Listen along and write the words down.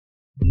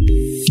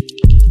Dreams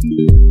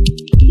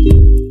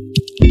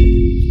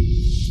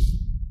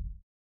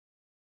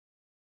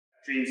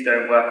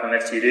don't work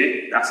unless you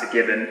do, that's a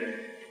given,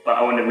 but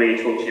I want to really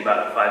talk to you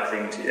about the 5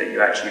 things that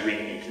you actually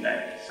really need to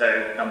know.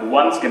 So number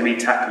 1 is going to be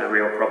tackle a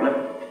real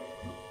problem.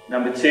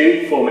 Number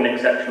 2, form an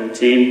exceptional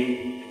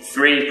team.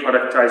 3,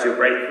 productize your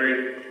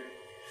breakthrough.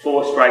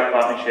 4, strike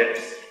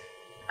partnerships.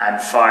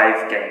 And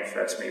 5, gain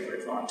first mover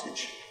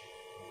advantage.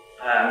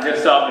 I'm going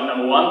to start with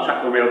number 1,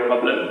 tackle a real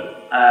problem.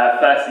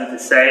 First thing to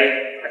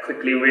say, I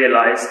quickly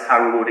realised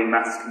how rewarding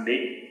maths can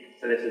be.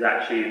 So this is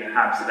actually the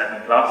HABS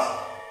 11 class.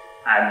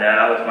 And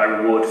that was my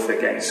reward for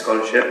getting a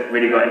scholarship.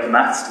 Really got into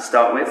maths to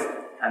start with.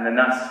 And then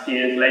that's a few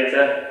years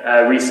later,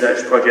 a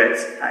research project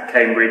at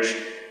Cambridge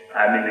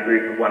in the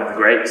group of one of the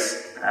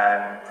greats,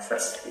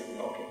 Professor Stephen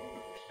Hawking.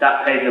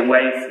 That paved the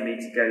way for me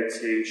to go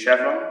to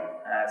Chevron.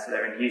 So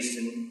they're in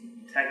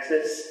Houston,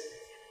 Texas,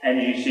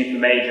 energy super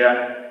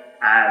major,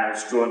 and I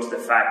was drawn to the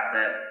fact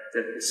that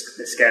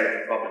the scale of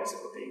the problems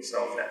that were being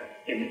solved there.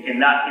 In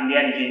the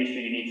energy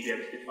industry, you need to be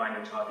able to define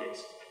your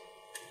targets.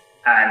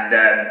 And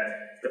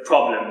the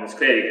problem was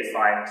clearly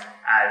defined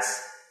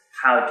as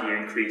how do you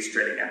increase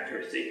drilling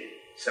accuracy.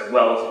 So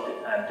wells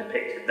are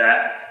depicted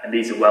there, and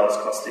these are wells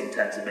costing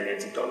tens of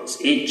millions of dollars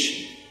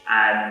each.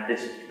 And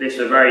this was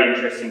a very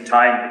interesting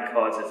time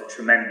because of a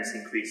tremendous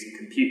increase in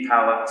compute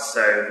power,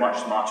 so much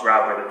smarter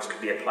algorithms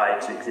could be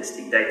applied to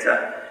existing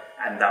data,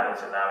 and that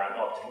was allowing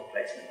optimal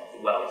placement of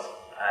the wells.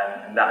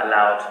 And that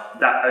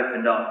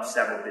opened up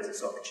several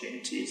business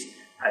opportunities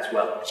as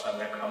well. So I'm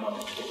going to come on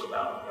and talk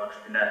about the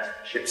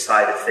entrepreneurship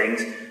side of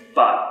things.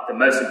 But the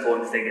most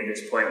important thing in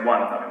this point 1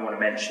 that I want to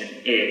mention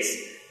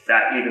is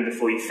that even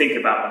before you think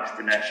about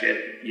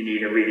entrepreneurship, you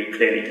need a really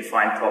clearly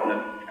defined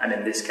problem, and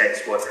in this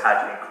case was how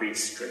to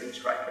increase drilling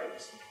strike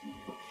rates.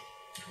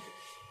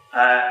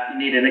 You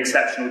need an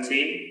exceptional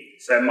team.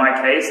 So in my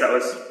case, that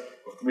was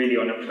really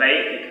on a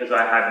plate because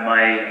I had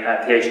my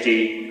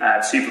PhD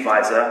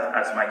supervisor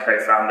as my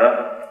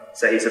co-founder.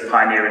 So he's a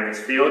pioneer in this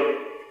field.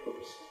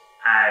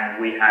 And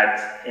we had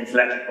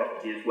intellectual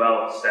property as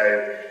well.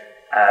 So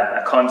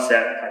a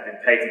concept had been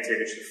patented,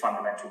 which is a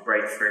fundamental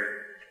breakthrough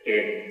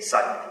in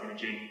seismic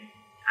imaging.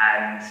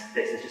 And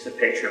this is just a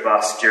picture of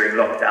us during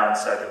lockdown.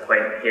 So the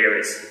point here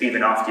is,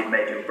 even after you've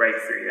made your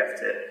breakthrough, you have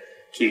to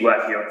keep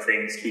working on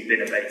things, keep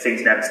innovating.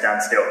 Things never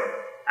stand still.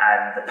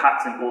 And the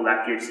patent, all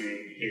that gives you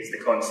is the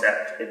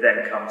concept. It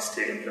then comes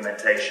to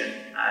implementation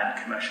and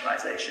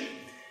commercialization.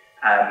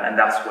 And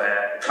that's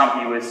where the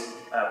company was,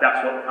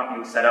 that's what the company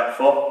was set up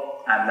for.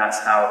 And that's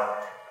how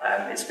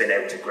it's been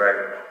able to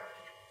grow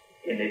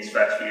in its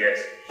first few years.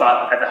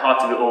 But at the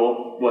heart of it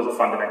all was a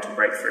fundamental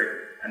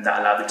breakthrough, and that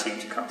allowed the team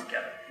to come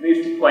together.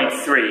 Move to point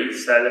 3,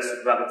 so let's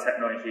talk about the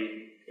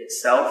technology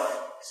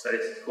itself. So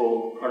this is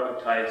called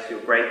Productize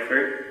Your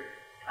Breakthrough.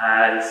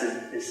 This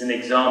is an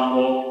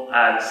example.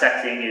 The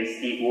setting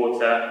is deep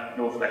water,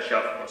 northwest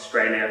shelf of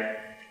Australia.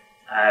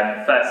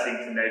 First thing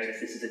to notice,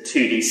 this is a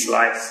 2D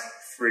slice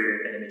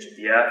through an image of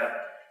the Earth.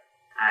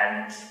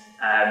 And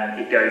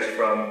it goes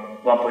from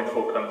 1.4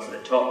 kilometers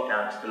at the top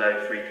down to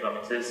below 3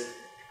 kilometers,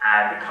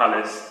 and the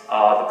colours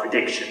are the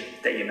prediction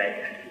that you make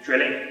ahead of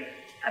drilling.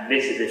 And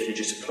this is if you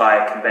just apply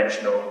a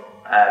conventional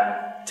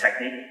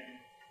technique.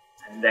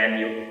 And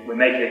then we're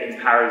making a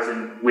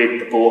comparison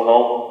with the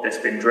borehole that's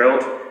been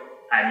drilled,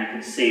 and you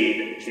can see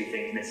that the 2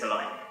 things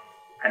misalign.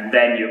 And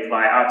then you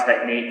apply our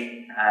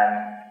technique,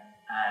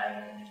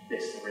 and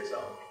this is the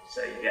result.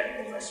 So you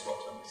get almost spot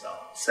on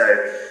result. So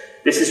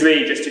this is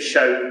really just to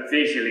show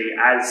visually,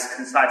 as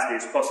concisely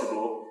as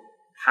possible,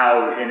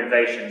 how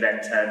innovation then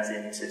turns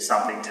into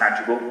something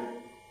tangible.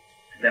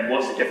 And then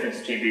what's the difference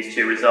between these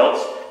 2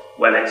 results?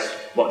 Well, it's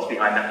what's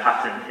behind that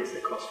pattern is the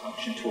cost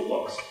function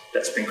toolbox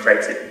that's been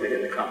created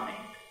within the company.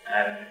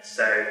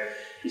 So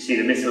you see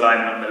the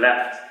misalignment on the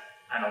left,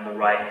 and on the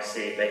right you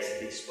see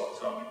basically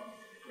spot on.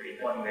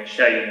 What I'm going to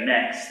show you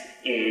next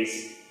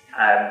is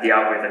the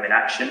algorithm in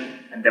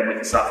action, and then we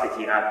can start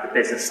thinking about the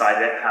business side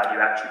of it. How do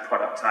you actually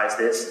productize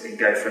this and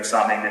go from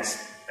something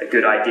that's a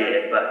good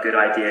idea, but good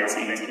ideas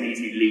can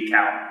easily leak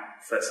out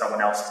for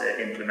someone else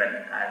to implement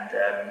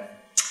and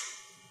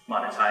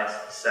monetize.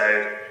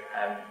 So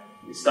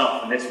we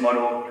start from this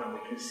model, and we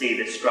can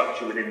see the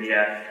structure within the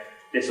Earth.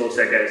 This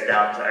also goes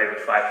down to over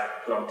 5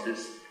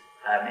 kilometers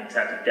in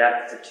terms of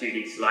depth. It's a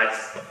 2D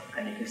slice,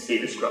 and you can see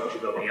the structure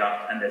building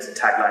up, and there's a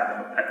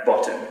tagline at the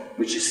bottom,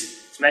 which is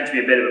it's meant to be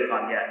a bit of a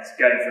pun, yeah. It's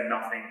going from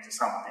nothing to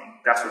something.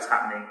 That's what's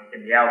happening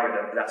in the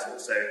algorithm, but that's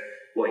also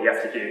what you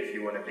have to do if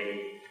you want to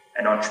be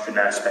an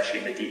entrepreneur, especially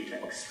in the deep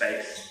tech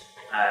space.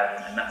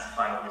 And that's the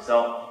final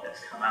result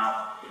that's come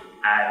out.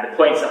 And the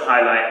points that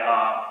highlight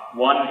are,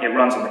 1, it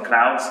runs on the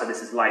cloud, so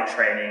this is light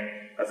training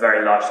a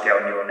very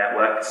large-scale neural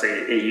network, so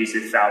it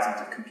uses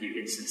thousands of compute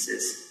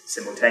instances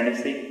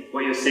simultaneously.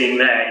 What you're seeing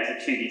there is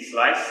a 2D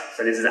slice,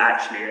 so this is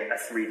actually a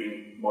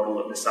 3D model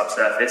of the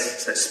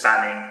subsurface, so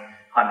spanning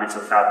hundreds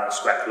of thousands of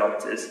square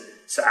kilometers.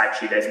 So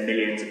actually there's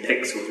millions of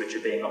pixels which are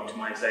being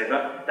optimized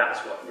over. That's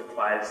what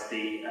requires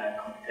the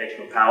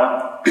computational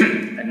power.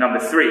 And number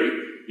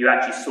 3, you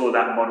actually saw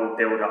that model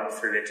build up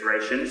through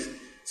iterations.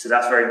 So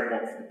that's very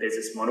important for the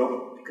business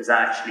model, because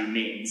that actually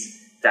means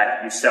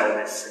that you sell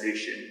this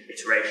solution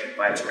iteration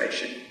by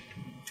iteration.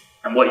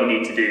 And what you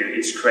need to do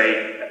is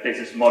create a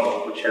business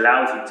model which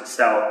allows you to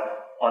sell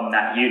on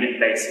that unit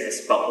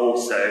basis, but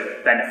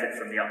also benefit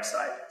from the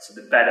upside. So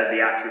the better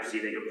the accuracy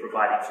that you're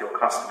providing for your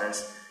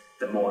customers,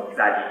 the more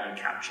value you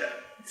capture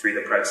through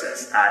the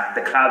process. And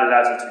the cloud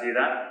allows you to do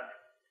that.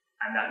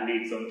 And that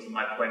leads on to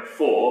my point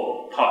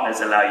 4, partners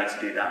allow you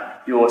to do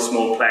that. You're a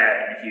small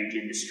player in a huge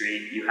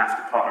industry, you have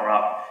to partner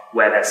up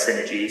where there's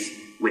synergies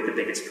with the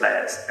biggest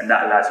players. And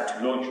that allows you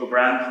to launch your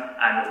brand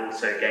and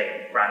also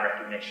gain brand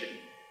recognition.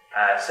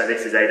 So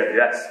this is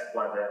AWS,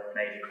 one of the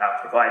major cloud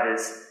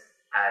providers,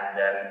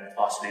 and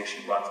our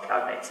solution runs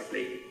cloud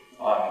natively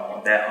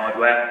on their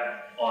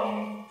hardware.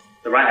 On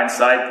the right-hand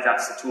side,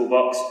 that's the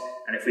toolbox.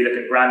 And if we look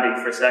at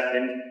branding for a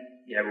second,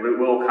 you know,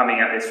 we're all coming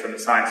at this from a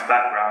science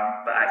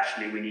background, but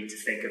actually we need to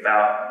think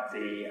about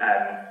the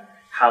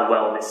how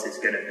well this is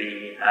going to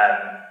be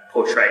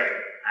portrayed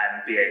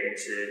and be able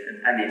to,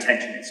 and the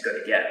attention it's going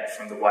to get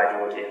from the wide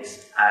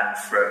audience and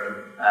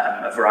from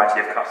a variety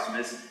of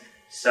customers.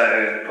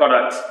 So the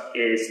product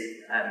is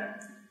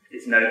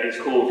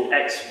called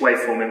X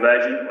waveform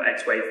inversion or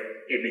X wave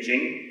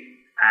imaging,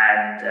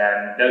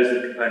 and those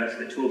are the components of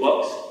the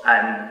toolbox.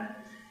 And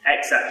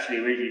X actually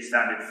originally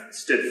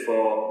stood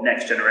for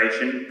next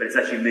generation, but it's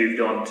actually moved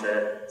on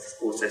to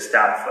also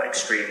stand for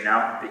extreme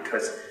now,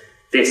 because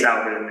this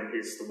algorithm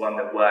is the one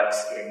that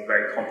works in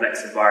very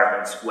complex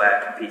environments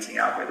where competing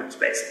algorithms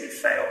basically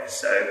fail.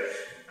 So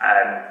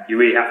you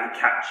really have to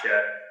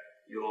capture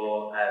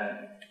your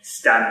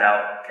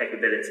standout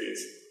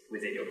capabilities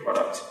within your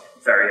product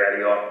very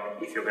early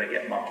on if you're going to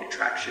get market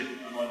traction.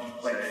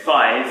 Point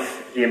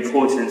 5, the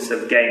importance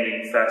of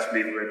gaining first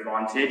mover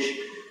advantage.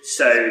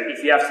 So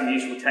if you have some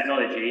useful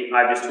technology,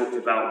 I just talked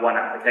about one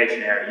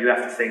application area. You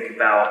have to think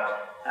about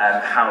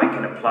how it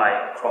can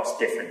apply across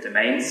different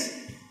domains.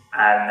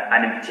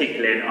 And in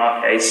particular, in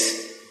our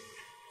case,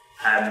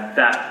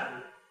 that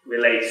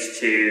relates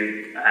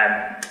to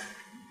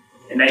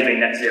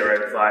enabling net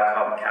zero via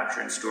carbon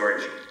capture and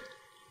storage.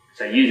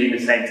 So using the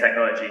same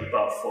technology,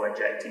 but for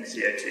injecting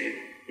CO2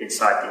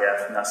 inside the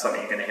earth. And that's something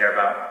you're going to hear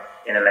about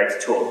in a later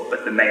talk.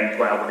 But the main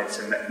point I wanted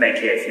to make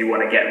here, if you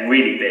want to get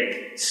really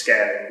big,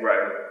 scale and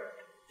grow,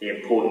 the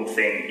important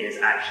thing is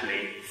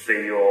actually for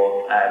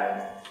your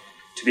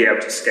to be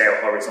able to scale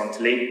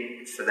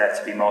horizontally, for there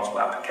to be multiple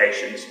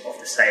applications of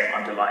the same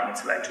underlying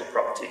intellectual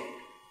property,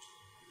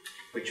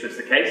 which was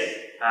the case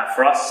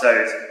for us.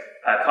 So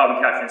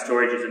carbon capture and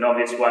storage is an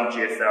obvious one,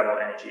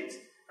 geothermal energy is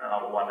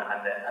another one,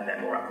 and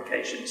then more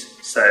applications.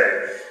 So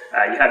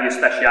you have your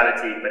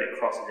speciality, but it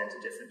crosses into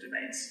different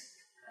domains.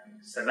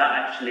 So that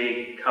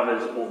actually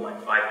covers all my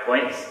 5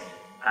 points.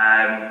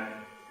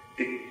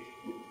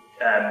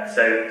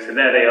 So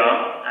there they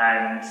are,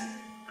 and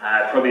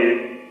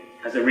probably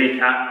as a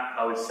recap,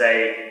 I would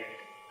say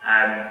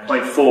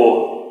point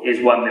 4 is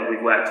one that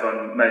we've worked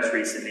on most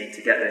recently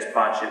to get those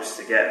partnerships,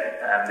 to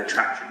get the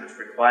traction that's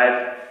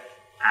required.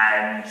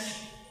 And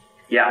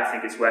yeah, I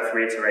think it's worth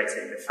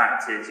reiterating. The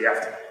fact is you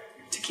have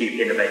to keep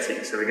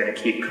innovating, so we're going to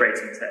keep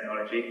creating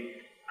technology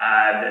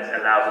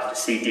that allows us to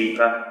see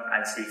deeper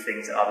and see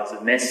things that others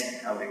have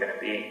missed, and we're going to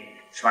be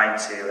trying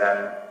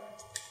to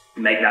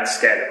make that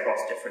scale across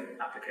different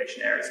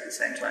application areas at the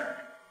same time.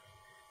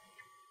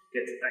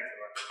 Good, thanks very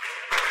much.